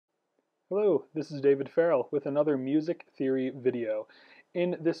Hello, this is David Farrell with another music theory video.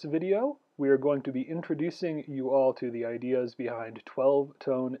 In this video, we are going to be introducing you all to the ideas behind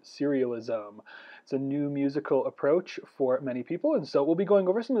 12-tone serialism. It's a new musical approach for many people, and so we'll be going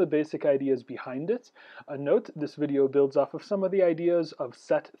over some of the basic ideas behind it. A note, this video builds off of some of the ideas of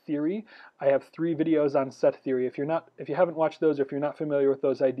set theory. I have 3 videos on set theory. If you haven't watched those, or if you're not familiar with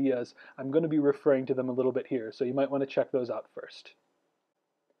those ideas, I'm going to be referring to them a little bit here, so you might want to check those out first.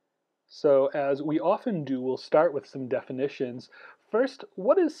 So as we often do, we'll start with some definitions. First,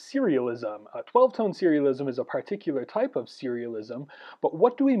 what is serialism? 12-tone serialism is a particular type of serialism, but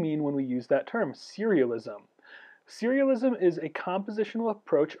what do we mean when we use that term, serialism? Serialism is a compositional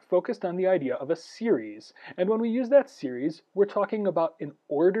approach focused on the idea of a series, and when we use that series, we're talking about an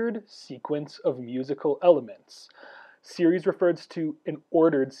ordered sequence of musical elements. Series refers to an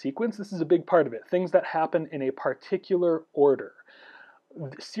ordered sequence. This is a big part of it, things that happen in a particular order.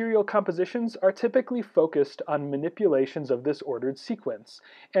 Serial compositions are typically focused on manipulations of this ordered sequence.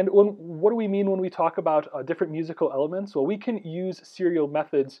 And what do we mean when we talk about different musical elements? Well, we can use serial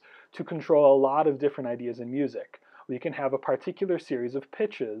methods to control a lot of different ideas in music. We can have a particular series of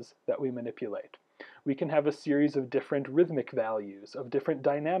pitches that we manipulate. We can have a series of different rhythmic values, of different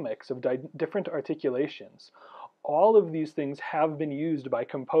dynamics, of different articulations. All of these things have been used by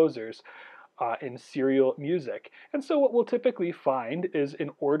composers in serial music. And so what we'll typically find is an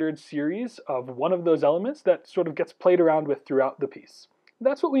ordered series of one of those elements that sort of gets played around with throughout the piece.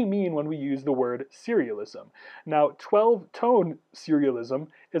 That's what we mean when we use the word serialism. Now, 12-tone serialism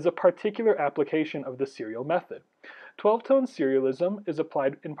is a particular application of the serial method. 12-tone serialism is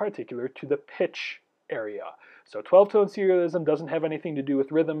applied in particular to the pitch area. So 12-tone serialism doesn't have anything to do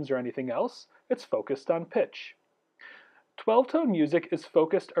with rhythms or anything else. It's focused on pitch. 12-tone music is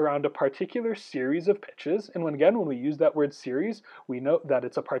focused around a particular series of pitches, and when we use that word series, we note that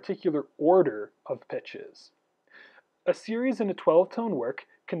it's a particular order of pitches. A series in a 12-tone work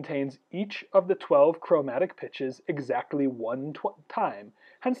contains each of the 12 chromatic pitches exactly one time,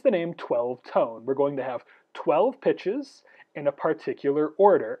 hence the name 12-tone. We're going to have 12 pitches in a particular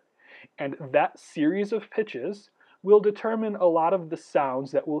order, and that series of pitches will determine a lot of the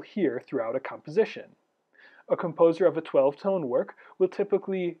sounds that we'll hear throughout a composition. A composer of a 12-tone work will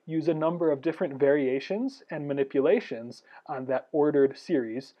typically use a number of different variations and manipulations on that ordered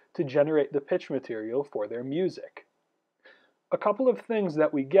series to generate the pitch material for their music. A couple of things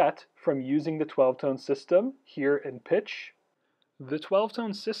that we get from using the 12-tone system here in pitch. The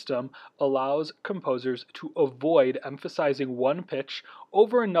 12-tone system allows composers to avoid emphasizing one pitch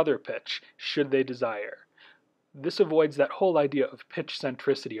over another pitch should they desire. This avoids that whole idea of pitch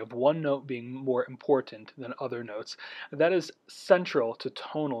centricity, of one note being more important than other notes. That is central to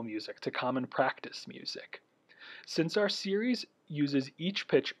tonal music, to common practice music. Since our series uses each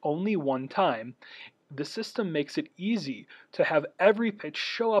pitch only one time, the system makes it easy to have every pitch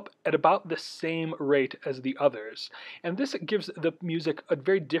show up at about the same rate as the others. And this gives the music a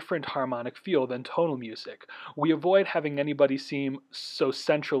very different harmonic feel than tonal music. We avoid having anybody seem so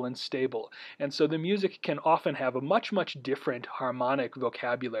central and stable. And so the music can often have a much different harmonic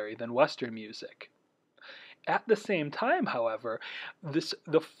vocabulary than Western music. At the same time, however,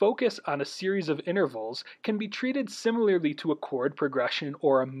 the focus on a series of intervals can be treated similarly to a chord progression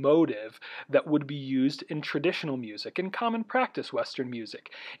or a motive that would be used in traditional music, in common practice Western music.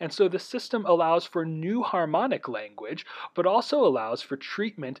 And so the system allows for new harmonic language, but also allows for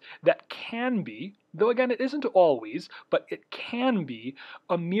treatment that can be, though again it isn't always, but it can be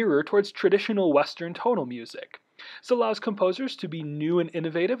a mirror towards traditional Western tonal music. This allows composers to be new and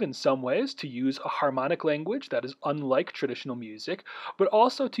innovative in some ways, to use a harmonic language that is unlike traditional music, but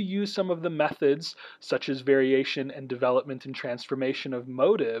also to use some of the methods, such as variation and development and transformation of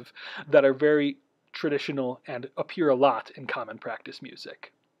motive, that are very traditional and appear a lot in common practice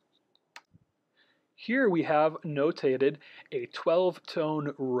music. Here we have notated a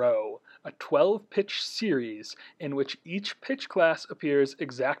 12-tone row, a 12-pitch series in which each pitch class appears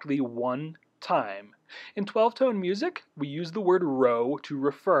exactly one time. In 12-tone music, we use the word row to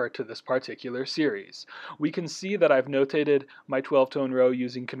refer to this particular series. We can see that I've notated my 12-tone row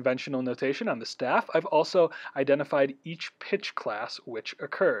using conventional notation on the staff. I've also identified each pitch class which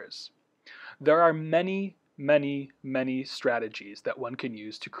occurs. There are many strategies that one can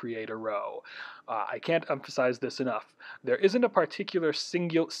use to create a row. I can't emphasize this enough. There isn't a particular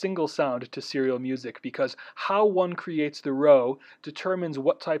single sound to serial music because how one creates the row determines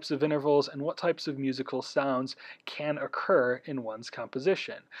what types of intervals and what types of musical sounds can occur in one's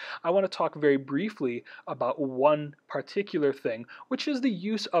composition. I want to talk very briefly about one particular thing, which is the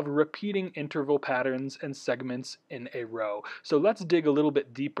use of repeating interval patterns and segments in a row. So let's dig a little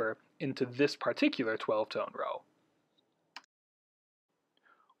bit deeper into this particular 12-tone row.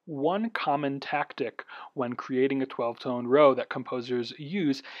 One common tactic when creating a 12-tone row that composers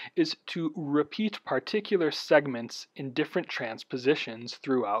use is to repeat particular segments in different transpositions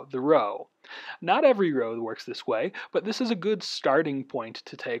throughout the row. Not every row works this way, but this is a good starting point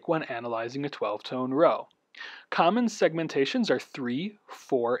to take when analyzing a 12-tone row. Common segmentations are 3,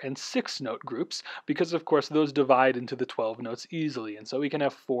 4, and 6 note groups because of course those divide into the 12 notes easily, and so we can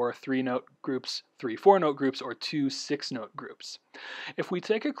have 4 3-note groups, 3 4-note groups, or 2 6-note groups. If we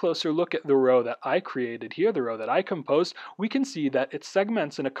take a closer look at the row that I created here, the row that I composed, we can see that it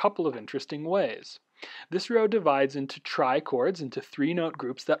segments in a couple of interesting ways. This row divides into trichords into 3-note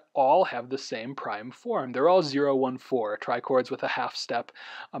groups that all have the same prime form. They're all 0, 1, 4, trichords with a half step,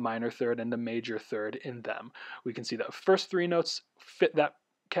 a minor third, and a major third in them. We can see that the first 3 notes fit that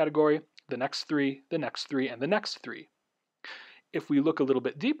category, the next 3, the next 3, and the next 3. If we look a little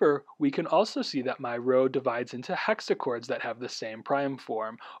bit deeper, we can also see that my row divides into hexachords that have the same prime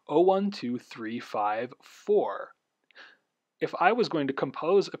form, 0, 1, 2, 3, 5, 4. If I was going to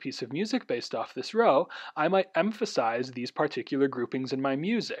compose a piece of music based off this row, I might emphasize these particular groupings in my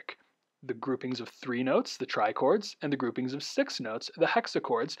music. The groupings of 3 notes, the trichords, and the groupings of 6 notes, the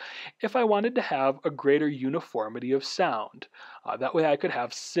hexachords, if I wanted to have a greater uniformity of sound. That way I could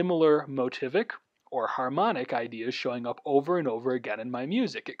have similar motivic or harmonic ideas showing up over and over again in my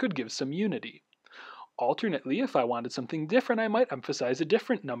music. It could give some unity. Alternately, if I wanted something different, I might emphasize a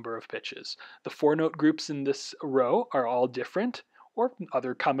different number of pitches. The 4-note groups in this row are all different, or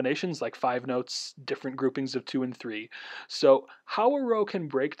other combinations like 5 notes, different groupings of 2 and 3. So how a row can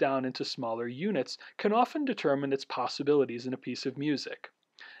break down into smaller units can often determine its possibilities in a piece of music.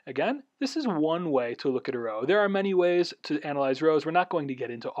 Again, this is one way to look at a row. There are many ways to analyze rows. We're not going to get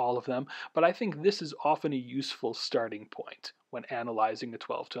into all of them, but I think this is often a useful starting point when analyzing a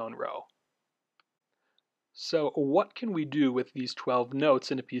 12-tone row. So what can we do with these 12 notes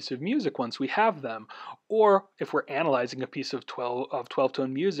in a piece of music once we have them? Or if we're analyzing a piece of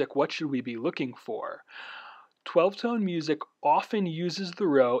 12-tone music, what should we be looking for? 12-tone music often uses the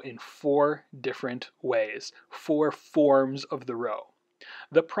row in 4 different ways, 4 forms of the row.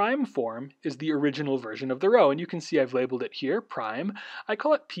 The prime form is the original version of the row, and you can see I've labeled it here, prime. I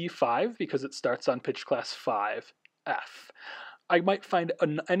call it P5 because it starts on pitch class 5, F. I might find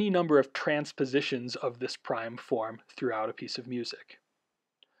any number of transpositions of this prime form throughout a piece of music.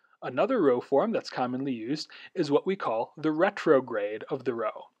 Another row form that's commonly used is what we call the retrograde of the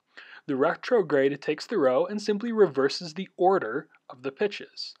row. The retrograde takes the row and simply reverses the order of the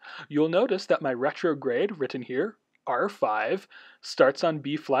pitches. You'll notice that my retrograde, written here, R5, starts on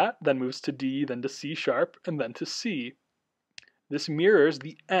B flat, then moves to D, then to C sharp, and then to C. This mirrors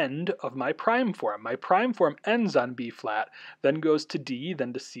the end of my prime form. My prime form ends on B flat, then goes to D,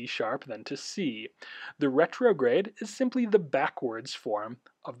 then to C sharp, then to C. The retrograde is simply the backwards form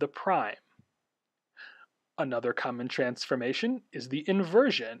of the prime. Another common transformation is the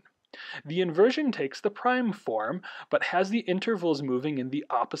inversion. The inversion takes the prime form, but has the intervals moving in the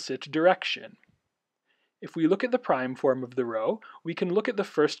opposite direction. If we look at the prime form of the row, we can look at the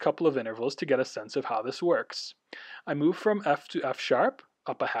first couple of intervals to get a sense of how this works. I move from F to F sharp,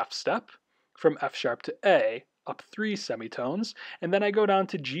 up a half step, from F sharp to A, up 3 semitones, and then I go down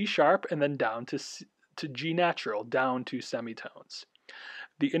to G sharp and then down to G natural, down 2 semitones.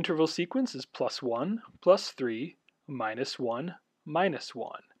 The interval sequence is +1, +3, -1,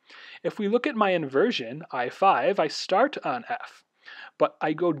 -1. If we look at my inversion, I5, I start on F, but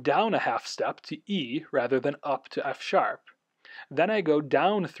I go down a half step to E rather than up to F sharp. Then I go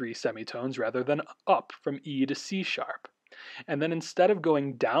down 3 semitones rather than up from E to C sharp. And then instead of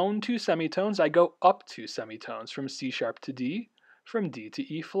going down 2 semitones, I go up 2 semitones from C sharp to D, from D to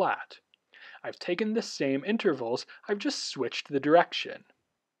E flat. I've taken the same intervals, I've just switched the direction.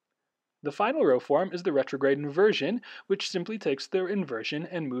 The final row form is the retrograde inversion, which simply takes the inversion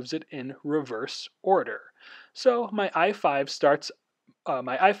and moves it in reverse order. So my I5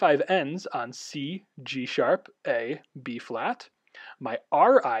 ends on C, G sharp, A, B flat. My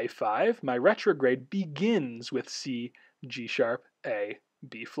RI5, my retrograde, begins with C, G sharp, A,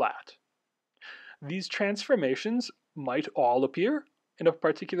 B flat. These transformations might all appear in a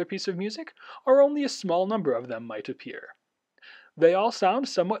particular piece of music, or only a small number of them might appear. They all sound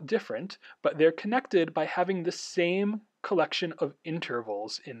somewhat different, but they're connected by having the same collection of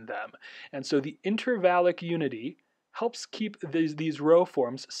intervals in them. And so the intervallic unity helps keep these row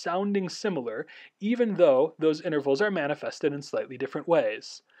forms sounding similar, even though those intervals are manifested in slightly different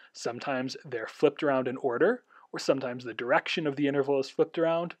ways. Sometimes they're flipped around in order, or sometimes the direction of the interval is flipped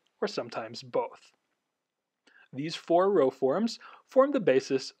around, or sometimes both. These 4 row forms form the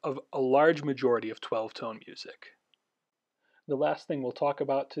basis of a large majority of 12-tone music. The last thing we'll talk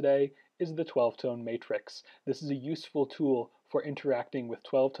about today is the 12-tone matrix. This is a useful tool for interacting with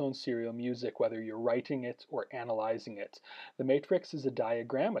 12-tone serial music, whether you're writing it or analyzing it. The matrix is a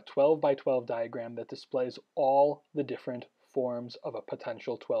diagram, a 12 by 12 diagram that displays all the different forms of a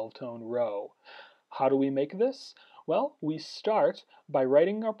potential 12-tone row. How do we make this? Well, we start by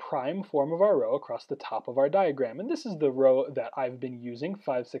writing our prime form of our row across the top of our diagram. And this is the row that I've been using,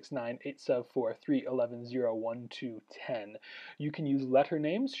 5, 6, 9, 8, 7, 4, 3, 11, 0, 1, 2, 10. You can use letter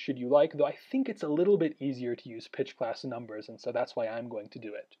names should you like, though I think it's a little bit easier to use pitch class numbers, and so that's why I'm going to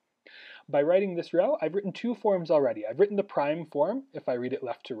do it. By writing this row, I've written two forms already. I've written the prime form, if I read it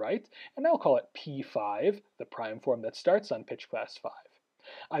left to right, and I'll call it P5, the prime form that starts on pitch class 5.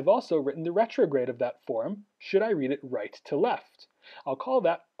 I've also written the retrograde of that form, should I read it right to left. I'll call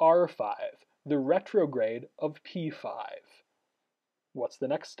that R5, the retrograde of P5. What's the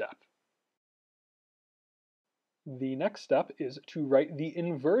next step? The next step is to write the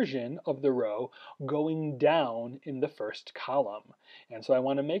inversion of the row going down in the first column. And so I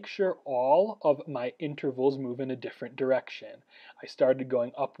want to make sure all of my intervals move in a different direction. I started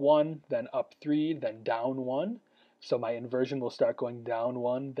going up 1, then up 3, then down 1. So my inversion will start going down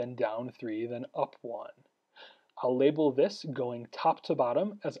 1, then down 3, then up 1. I'll label this going top to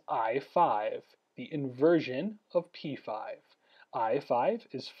bottom as I5, the inversion of P5. I5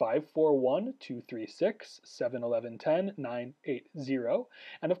 is 5, 4, 1, 2, 3, 6, 7, 11, 10, 9, 8, 0.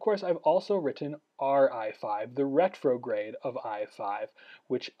 And of course I've also written RI5, the retrograde of I5,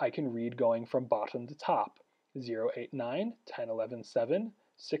 which I can read going from bottom to top. 0, 8, 9, 10, 11, 7,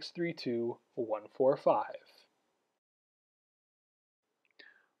 6, 3, 2, 1, 4, 5.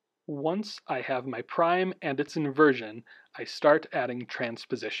 Once I have my prime and its inversion, I start adding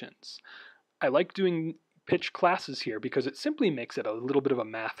transpositions. I like doing pitch classes here because it simply makes it a little bit of a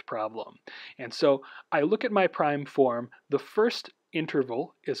math problem. And so I look at my prime form. The first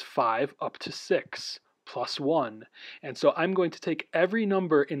interval is 5 up to 6 plus 1. And so I'm going to take every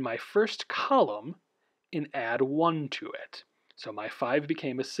number in my first column and add 1 to it. So my 5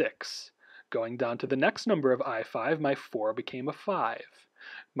 became a 6. Going down to the next number of I5, my 4 became a 5.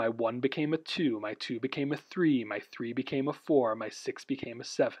 My 1 became a 2, my 2 became a 3, my 3 became a 4, my 6 became a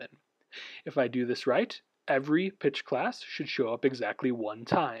 7. If I do this right, every pitch class should show up exactly one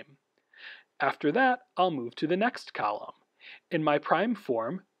time. After that, I'll move to the next column. In my prime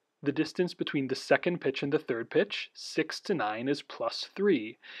form, the distance between the second pitch and the third pitch, 6 to 9, is plus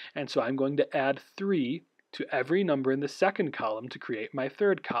 3. And so I'm going to add 3 to every number in the second column to create my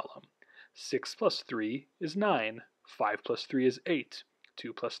third column. 6 plus 3 is 9. 5 plus 3 is 8.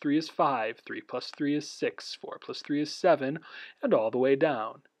 2 plus 3 is 5, 3 plus 3 is 6, 4 plus 3 is 7, and all the way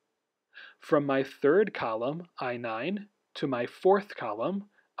down. From my third column, I9, to my fourth column,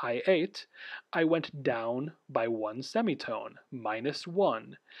 I8, I went down by 1 semitone, minus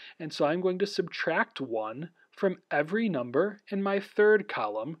 1, and so I'm going to subtract 1 from every number in my third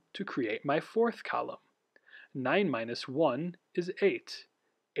column to create my fourth column. 9 minus 1 is 8,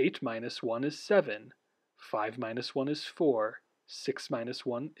 8 minus 1 is 7, 5 minus 1 is 4, 6 minus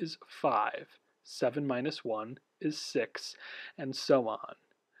 1 is 5, 7 minus 1 is 6, and so on.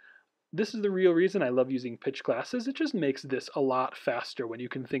 This is the real reason I love using pitch classes. It just makes this a lot faster when you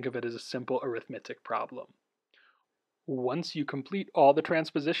can think of it as a simple arithmetic problem. Once you complete all the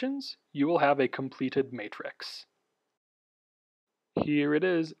transpositions, you will have a completed matrix. Here it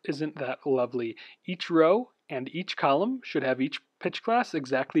is. Isn't that lovely? Each row and each column should have each pitch class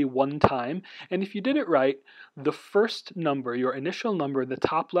exactly one time, and if you did it right, the first number, your initial number in the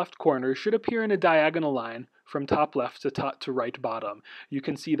top left corner, should appear in a diagonal line from top left to right bottom. You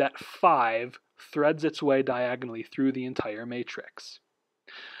can see that 5 threads its way diagonally through the entire matrix.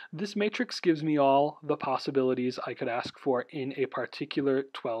 This matrix gives me all the possibilities I could ask for in a particular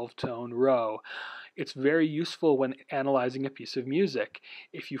 12-tone row. It's very useful when analyzing a piece of music.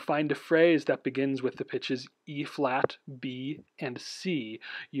 If you find a phrase that begins with the pitches E flat, B, and C,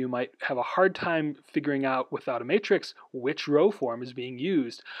 you might have a hard time figuring out without a matrix which row form is being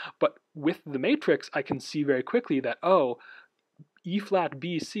used. But with the matrix, I can see very quickly that, oh, E flat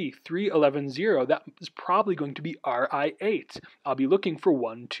B C 3 11 0, that is probably going to be RI8. I'll be looking for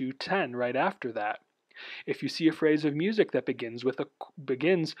 1 2 10 right after that. If you see a phrase of music that begins with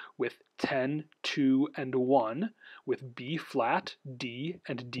 10, 2, and 1, with B flat, D,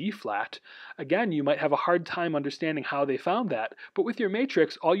 and D flat, again, you might have a hard time understanding how they found that, but with your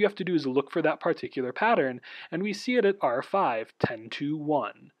matrix, all you have to do is look for that particular pattern, and we see it at R5, 10, 2,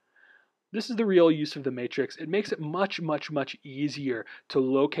 1. This is the real use of the matrix. It makes it much, much, much easier to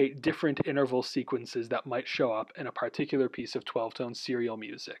locate different interval sequences that might show up in a particular piece of 12-tone serial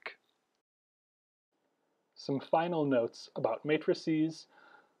music. Some final notes about matrices.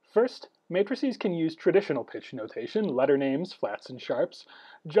 First, matrices can use traditional pitch notation, letter names, flats and sharps,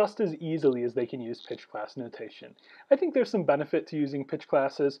 just as easily as they can use pitch class notation. I think there's some benefit to using pitch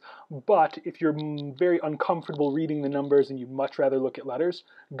classes, but if you're very uncomfortable reading the numbers and you'd much rather look at letters,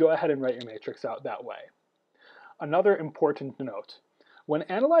 go ahead and write your matrix out that way. Another important note, when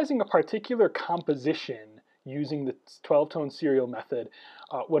analyzing a particular composition using the 12-tone serial method,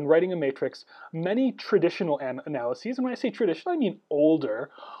 when writing a matrix, many traditional analyses, and when I say traditional, I mean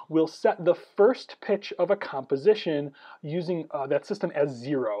older, will set the first pitch of a composition using that system as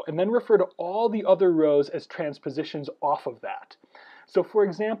 0, and then refer to all the other rows as transpositions off of that. So for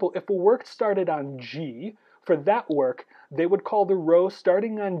example, if a work started on G, for that work, they would call the row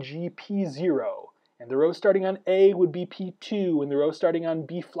starting on G P0, and the row starting on A would be P2, and the row starting on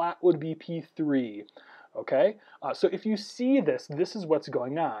B flat would be P3. Okay, so if you see this, this is what's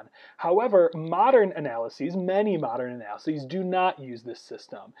going on. However, modern analyses, many modern analyses, do not use this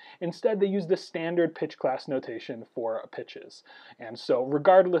system. Instead, they use the standard pitch class notation for pitches. And so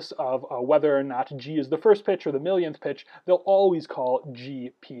regardless of whether or not G is the first pitch or the millionth pitch, they'll always call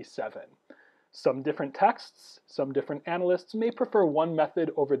G P7. Some different texts, some different analysts may prefer one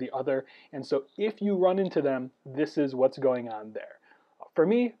method over the other, and so if you run into them, this is what's going on there. For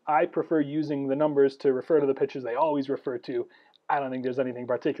me, I prefer using the numbers to refer to the pitches they always refer to. I don't think there's anything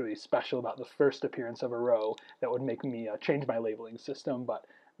particularly special about the first appearance of a row that would make me change my labeling system, but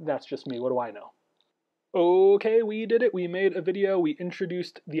that's just me. What do I know? Okay, we did it. We made a video. We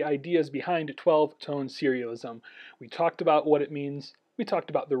introduced the ideas behind 12-tone serialism. We talked about what it means. We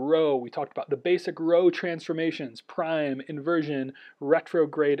talked about the row. We talked about the basic row transformations, prime, inversion,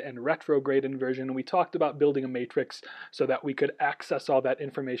 retrograde, and retrograde inversion. And we talked about building a matrix so that we could access all that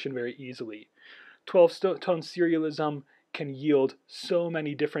information very easily. 12-tone serialism can yield so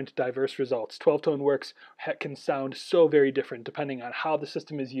many different diverse results. 12-tone works can sound so very different depending on how the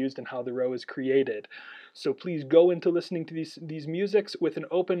system is used and how the row is created. So please go into listening to these musics with an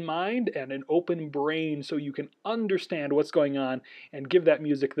open mind and an open brain so you can understand what's going on and give that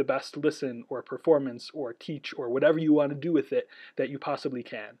music the best listen or performance or teach or whatever you want to do with it that you possibly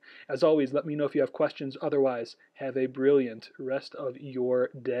can. As always, let me know if you have questions. Otherwise, have a brilliant rest of your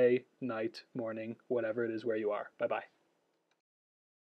day, night, morning, whatever it is where you are. Bye-bye.